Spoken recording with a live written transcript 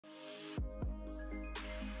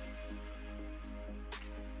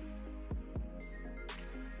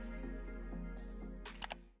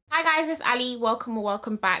Hi guys, it's Ali. Welcome or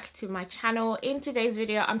welcome back to my channel. In today's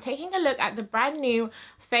video, I'm taking a look at the brand new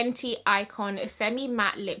Fenty Icon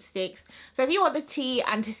semi-matte lipsticks. So if you want the tea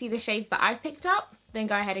and to see the shades that I've picked up, then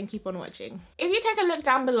go ahead and keep on watching. If you take a look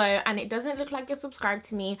down below and it doesn't look like you're subscribed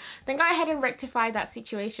to me, then go ahead and rectify that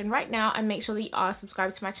situation right now and make sure that you are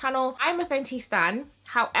subscribed to my channel. I'm a Fenty stan.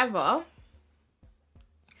 However,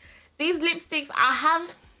 these lipsticks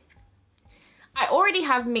I already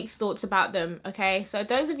have mixed thoughts about them, okay? So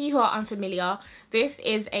those of you who are unfamiliar, this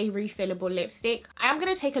is a refillable lipstick. I am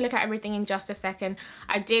going to take a look at everything in just a second.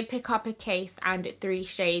 I did pick up a case and 3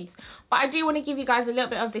 shades, but I do want to give you guys a little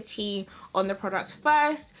bit of the tea on the product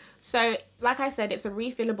first. So like I said, it's a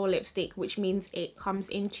refillable lipstick, which means it comes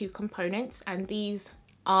in 2 components and these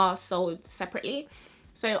are sold separately.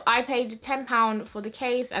 So I paid £10 for the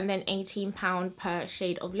case and then £18 per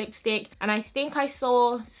shade of lipstick. And I think I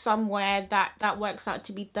saw somewhere that that works out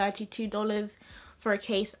to be $32 for a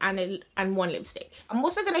case and 1 lipstick. I'm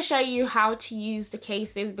also going to show you how to use the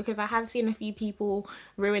cases because I have seen a few people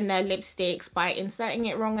ruin their lipsticks by inserting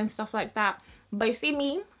it wrong and stuff like that. But you see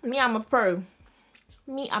me, I'm a pro.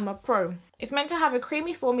 I'm a pro. It's meant to have a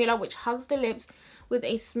creamy formula which hugs the lips with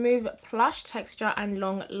a smooth plush texture and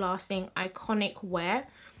long-lasting iconic wear.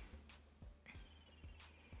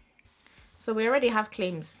 So we already have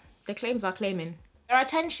claims. The claims are claiming. There are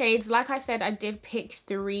 10 shades. Like I said, I did pick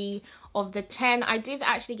 3 of the 10. I did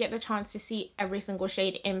actually get the chance to see every single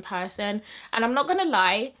shade in person. And I'm not gonna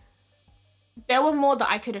lie, there were more that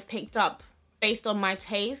I could have picked up based on my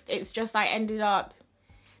taste. It's just I ended up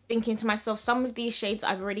thinking to myself, some of these shades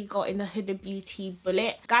I've already got in the Huda Beauty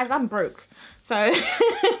Bullet. Guys, I'm broke, so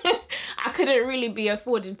I couldn't really be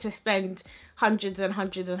affording to spend hundreds and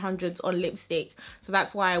hundreds and hundreds on lipstick. So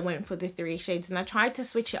that's why I went for the 3 shades, and I tried to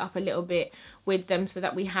switch it up a little bit with them so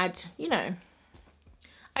that we had, you know,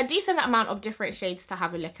 a decent amount of different shades to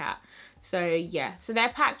have a look at. So yeah, so they're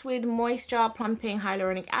packed with moisture, plumping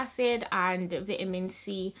hyaluronic acid and vitamin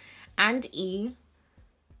C and E.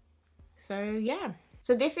 So yeah.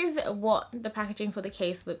 So this is what the packaging for the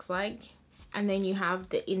case looks like. And then you have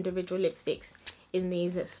the individual lipsticks in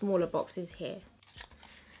these smaller boxes here.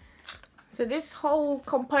 So this whole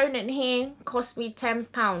component here cost me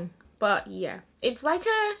 £10. But yeah, it's like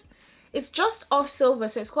it's just off silver.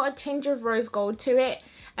 So it's got a tinge of rose gold to it.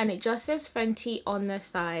 And it just says Fenty on the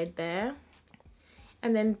side there.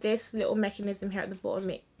 And then this little mechanism here at the bottom,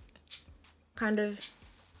 it kind of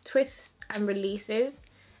twists and releases.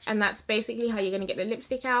 And that's basically how you're going to get the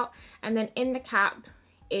lipstick out. And then in the cap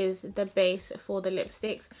is the base for the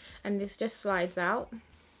lipsticks. And this just slides out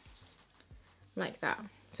like that.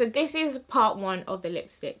 So this is part 1 of the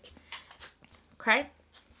lipstick. Okay.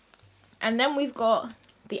 And then we've got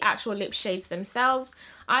the actual lip shades themselves.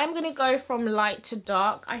 I'm going to go from light to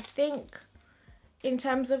dark, I think, in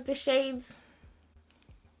terms of the shades.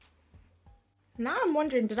 Now I'm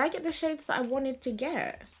wondering, did I get the shades that I wanted to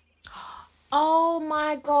get? Oh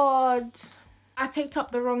my god, I picked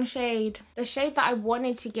up the wrong shade. The shade that I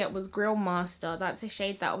wanted to get was Grill Master. That's a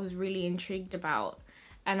shade that I was really intrigued about.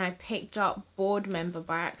 And I picked up Board Member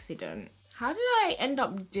by accident. How did I end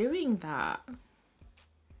up doing that?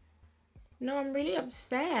 No, I'm really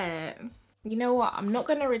upset. You know what? I'm not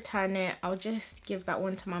going to return it. I'll just give that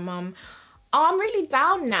one to my mum. Oh, I'm really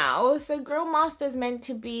down now. So Grill Master is meant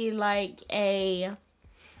to be like a...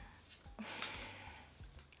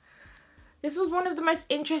 This was one of the most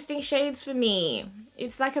interesting shades for me.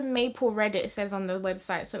 It's like a maple red, it says on the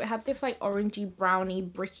website. So it had this like orangey, browny,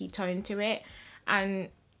 bricky tone to it. And,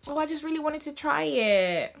 oh, I just really wanted to try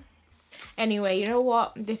it. Anyway, you know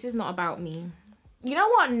what? This is not about me. You know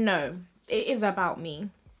what? No, it is about me.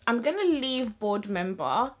 I'm going to leave Board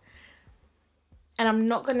Member. And I'm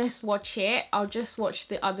not going to swatch it. I'll just swatch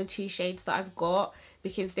the other 2 shades that I've got.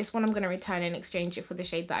 Because this one I'm going to return and exchange it for the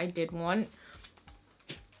shade that I did want,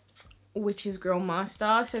 which is Grill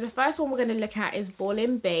Master. So the first one we're going to look at is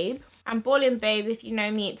Ballin Babe. And Ballin Babe, if you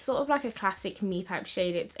know me, it's sort of like a classic me type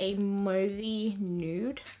shade. It's a mauvey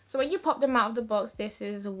nude. So when you pop them out of the box, this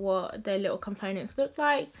is what their little components look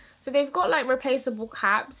like. So they've got like replaceable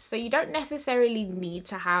caps. So you don't necessarily need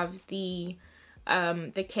to have the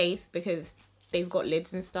case because they've got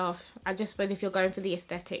lids and stuff. I just suppose if you're going for the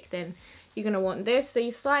aesthetic, then you're going to want this. So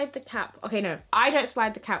you slide the cap. Okay, no, I don't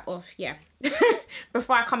slide the cap off. Yeah.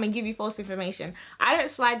 Before I come and give you false information, I don't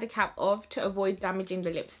slide the cap off to avoid damaging the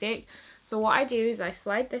lipstick. So what I do is I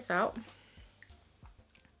slide this out,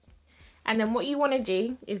 and then what you want to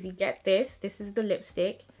do is you get this is the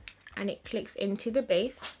lipstick, and it clicks into the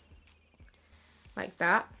base like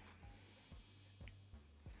that,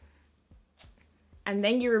 and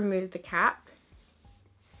then you remove the cap,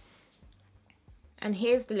 And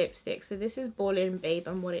here's the lipstick. So this is Ballin Babe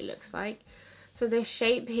and what it looks like. So the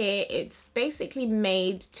shape here, it's basically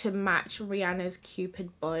made to match Rihanna's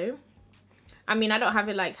Cupid bow. I mean, I don't have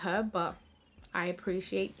it like her, but I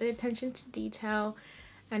appreciate the attention to detail.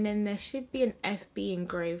 And then there should be an FB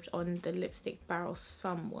engraved on the lipstick barrel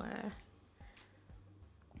somewhere.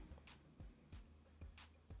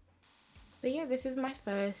 But yeah, this is my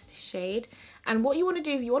first shade. And what you want to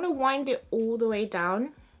do is you want to wind it all the way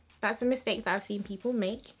down. That's a mistake that I've seen people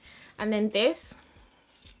make. And then this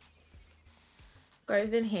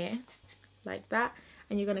goes in here like that.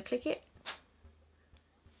 And you're going to click it.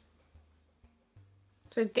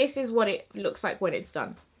 So this is what it looks like when it's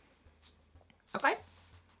done. Okay?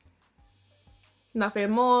 Nothing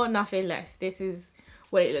more, nothing less. This is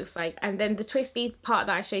what it looks like. And then the twisty part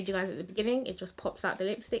that I showed you guys at the beginning, it just pops out the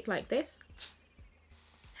lipstick like this.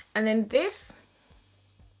 And then this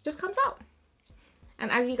just comes out.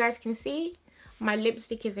 And as you guys can see, my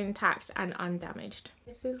lipstick is intact and undamaged.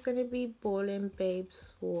 This is going to be Ballin Babe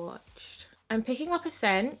Swatched. I'm picking up a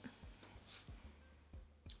scent.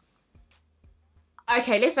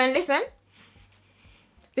 Okay, listen.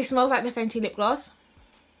 This smells like the Fenty lip gloss.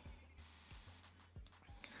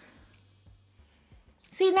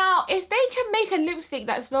 See, now, if they can make a lipstick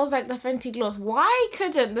that smells like the Fenty gloss, why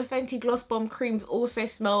couldn't the Fenty Gloss Bomb creams also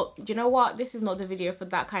smell? You know what? This is not the video for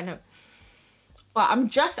that kind of... But I'm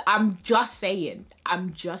just saying.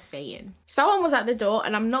 Someone was at the door,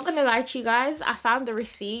 and I'm not going to lie to you guys. I found the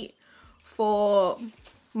receipt for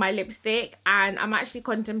my lipstick, and I'm actually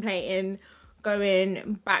contemplating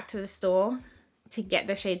going back to the store to get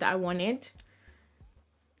the shade that I wanted.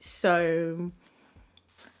 So...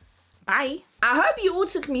 bye. I hope you all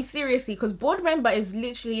took me seriously, because board member is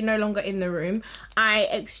literally no longer in the room. I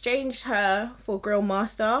exchanged her for Grill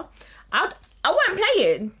Master. I wasn't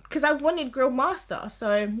playing because I wanted Grill Master.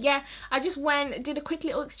 So yeah, I just went, did a quick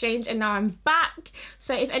little exchange, and now I'm back.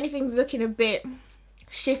 So if anything's looking a bit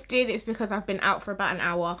shifted, it's because I've been out for about an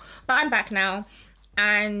hour. But I'm back now,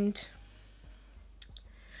 and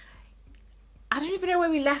I don't even know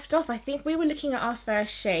where we left off. I think we were looking at our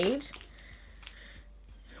first shade,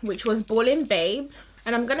 which was Ballin Babe.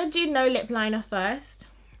 And I'm gonna do no lip liner first,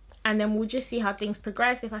 and then we'll just see how things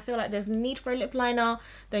progress. If I feel like there's a need for a lip liner,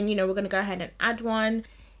 then, you know, we're gonna go ahead and add one.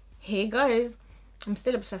 Here goes. I'm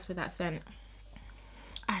still obsessed with that scent.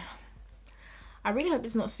 I really hope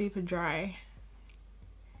it's not super dry.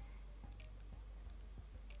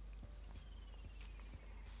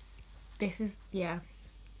 This is, yeah.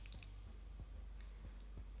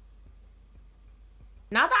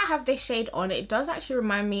 Now that I have this shade on, it does actually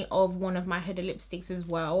remind me of one of my Huda lipsticks as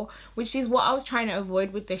well, which is what I was trying to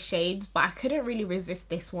avoid with the shades, but I couldn't really resist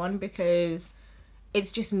this one because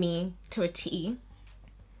it's just me to a T.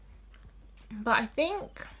 But I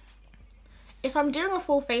think if I'm doing a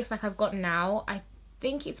full face like I've got now, I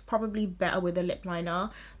think it's probably better with a lip liner.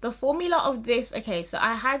 The formula of this, okay, so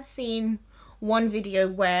I had seen one video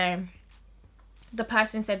where the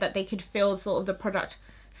person said that they could feel sort of the product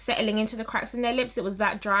settling into the cracks in their lips. It was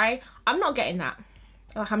that dry. I'm not getting that.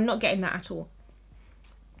 Like, I'm not getting that at all.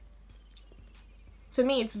 For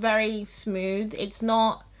me, it's very smooth. It's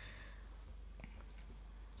not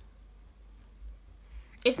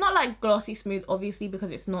like glossy smooth, obviously,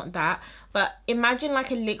 because it's not that. But imagine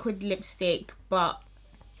like a liquid lipstick, but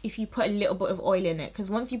if you put a little bit of oil in it, because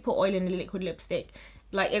once you put oil in a liquid lipstick,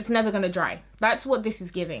 like, it's never gonna dry. That's what this is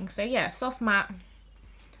giving. So yeah, soft matte,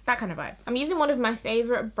 that kind of vibe. I'm using one of my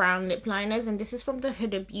favorite brown lip liners, and this is from the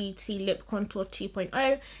Huda Beauty Lip Contour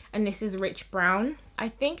 2.0, and this is Rich Brown. I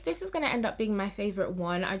think this is going to end up being my favorite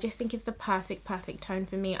one. I just think it's the perfect tone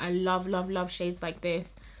for me. I love shades like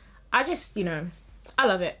this. I just, you know, I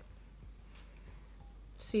love it.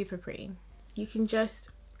 Super pretty. You can just,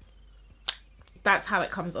 that's how it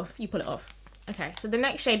comes off. You pull it off. Okay, so the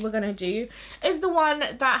next shade we're going to do is the one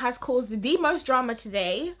that has caused the most drama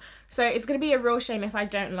today. So it's going to be a real shame if I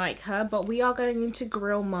don't like her, but we are going into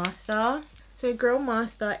Grill Master. So Grill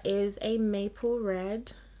Master is a maple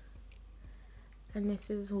red, and this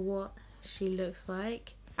is what she looks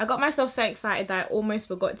like. I got myself so excited that I almost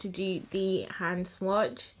forgot to do the hand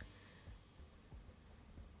swatch.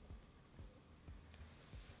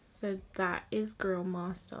 So that is Grill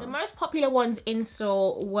Master. The most popular ones in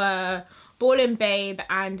store were Ballin Babe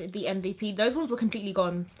and the MVP. Those ones were completely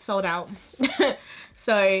gone, sold out.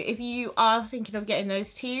 So if you are thinking of getting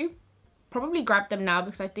those two, probably grab them now,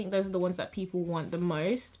 because I think those are the ones that people want the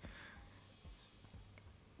most.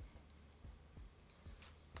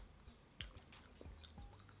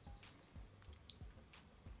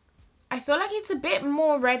 I feel like it's a bit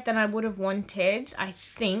more red than I would have wanted, I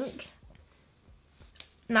think.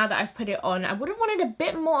 now that I've put it on. I would have wanted a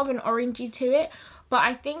bit more of an orangey to it, but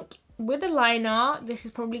I think with the liner, this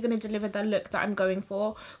is probably going to deliver the look that I'm going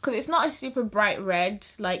for, because it's not a super bright red,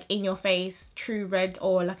 like in your face, true red,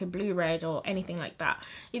 or like a blue red or anything like that.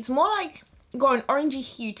 It's more like got an orangey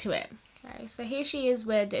hue to it. Okay, so here she is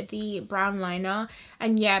with the brown liner,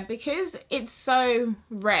 and yeah, because it's so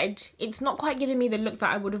red, it's not quite giving me the look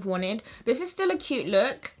that I would have wanted. This is still a cute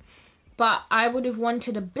look, but I would have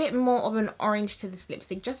wanted a bit more of an orange to this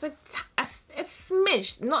lipstick, just a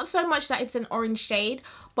smidge. Not so much that it's an orange shade,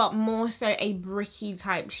 but more so a bricky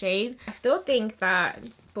type shade. I still think that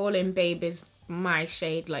Ballin Babe is my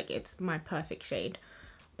shade, like it's my perfect shade.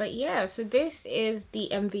 But yeah, so this is the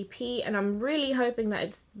MVP, and I'm really hoping that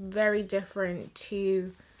it's very different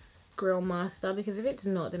to Grill Master, because if it's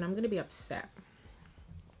not, then I'm going to be upset.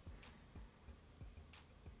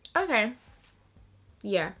 Okay.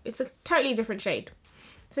 Yeah, it's a totally different shade.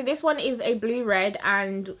 So this one is a blue red,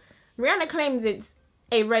 and Rihanna claims it's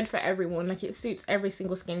a red for everyone, like it suits every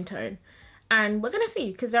single skin tone. And we're gonna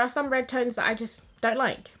see, because there are some red tones that I just don't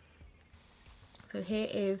like. So here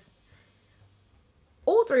is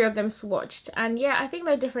all three of them swatched, and yeah, I think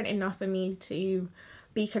they're different enough for me to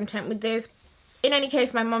be content with this. In any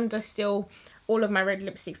case, my mum does steal all of my red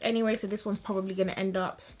lipsticks anyway, so this one's probably gonna end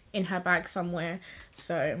up in her bag somewhere.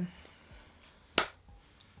 So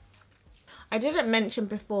I didn't mention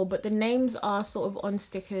before, but the names are sort of on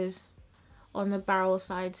stickers on the barrel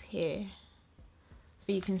sides here,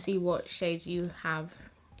 so you can see what shade you have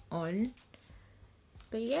on.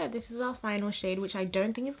 But yeah, this is our final shade, which I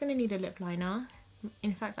don't think is going to need a lip liner.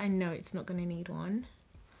 In fact, I know it's not going to need one.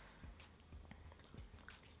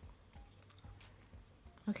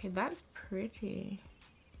 Okay, that's pretty.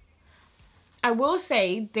 I will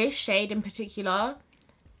say this shade in particular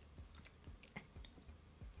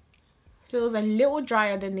feels a little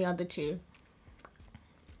drier than the other two.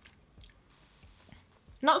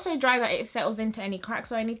 Not so dry that it settles into any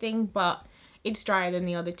cracks or anything, but it's drier than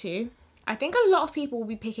the other two. I think a lot of people will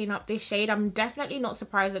be picking up this shade. I'm definitely not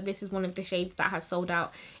surprised that this is one of the shades that has sold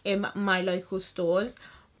out in my local stores,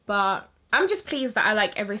 but I'm just pleased that I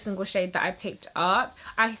like every single shade that I picked up.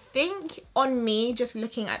 I think on me, just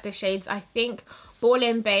looking at the shades, I think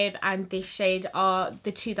Ballin Babe and this shade are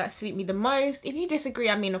the two that suit me the most. If you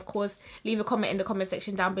disagree, I mean, of course, leave a comment in the comment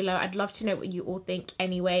section down below. I'd love to know what you all think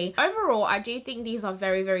anyway. Overall, I do think these are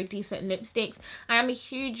very, very decent lipsticks. I am a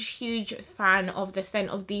huge fan of the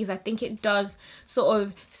scent of these. I think it does sort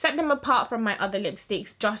of set them apart from my other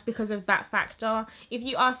lipsticks just because of that factor. If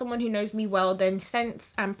you are someone who knows me well, then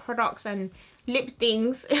scents and products and lip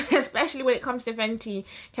things, especially when it comes to Fenty,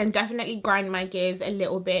 can definitely grind my gears a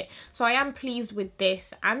little bit. So I am pleased with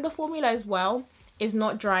this, and the formula as well is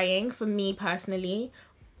not drying for me personally.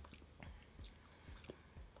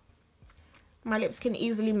 My lips can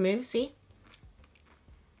easily move, see?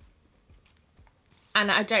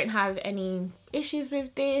 And I don't have any issues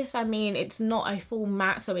with this. I mean, it's not a full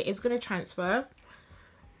matte, so it is going to transfer.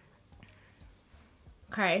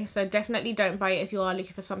 Okay, so definitely don't buy it if you are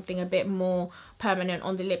looking for something a bit more permanent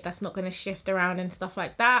on the lip that's not going to shift around and stuff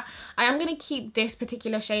like that. I am going to keep this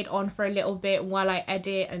particular shade on for a little bit while I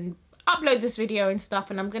edit and upload this video and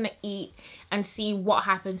stuff, and I'm going to eat and see what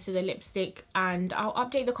happens to the lipstick, and I'll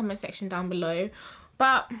update the comment section down below.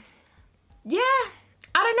 But yeah, I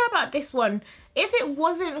don't know about this one. If it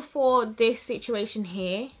wasn't for this situation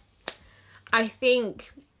here, I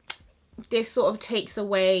think this sort of takes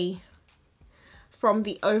away from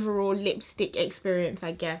the overall lipstick experience,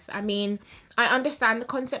 I guess. I mean, I understand the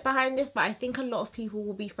concept behind this, but I think a lot of people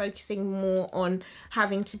will be focusing more on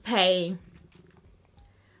having to pay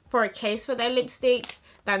for a case for their lipstick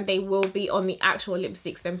than they will be on the actual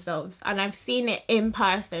lipsticks themselves. And I've seen it in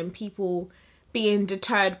person, people being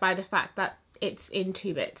deterred by the fact that it's in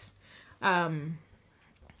 2 bits.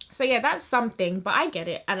 So yeah, that's something, but I get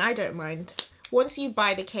it and I don't mind. Once you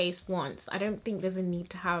buy the case once, I don't think there's a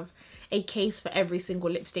need to have a case for every single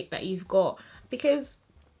lipstick that you've got, because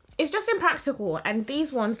it's just impractical. And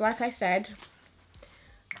these ones, like I said,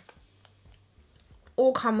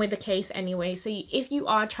 all come with a case anyway. So if you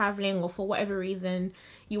are traveling or for whatever reason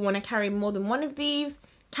you want to carry more than one of these,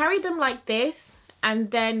 carry them like this,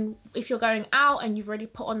 and then if you're going out and you've already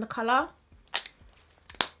put on the colour,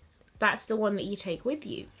 that's the one that you take with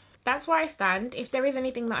you. That's where I stand. If there is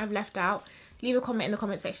anything that I've left out, leave a comment in the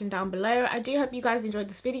comment section down below. I do hope you guys enjoyed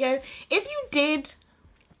this video. If you did,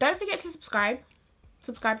 don't forget to subscribe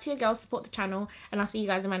to your girl, support the channel, and I'll see you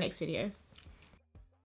guys in my next video.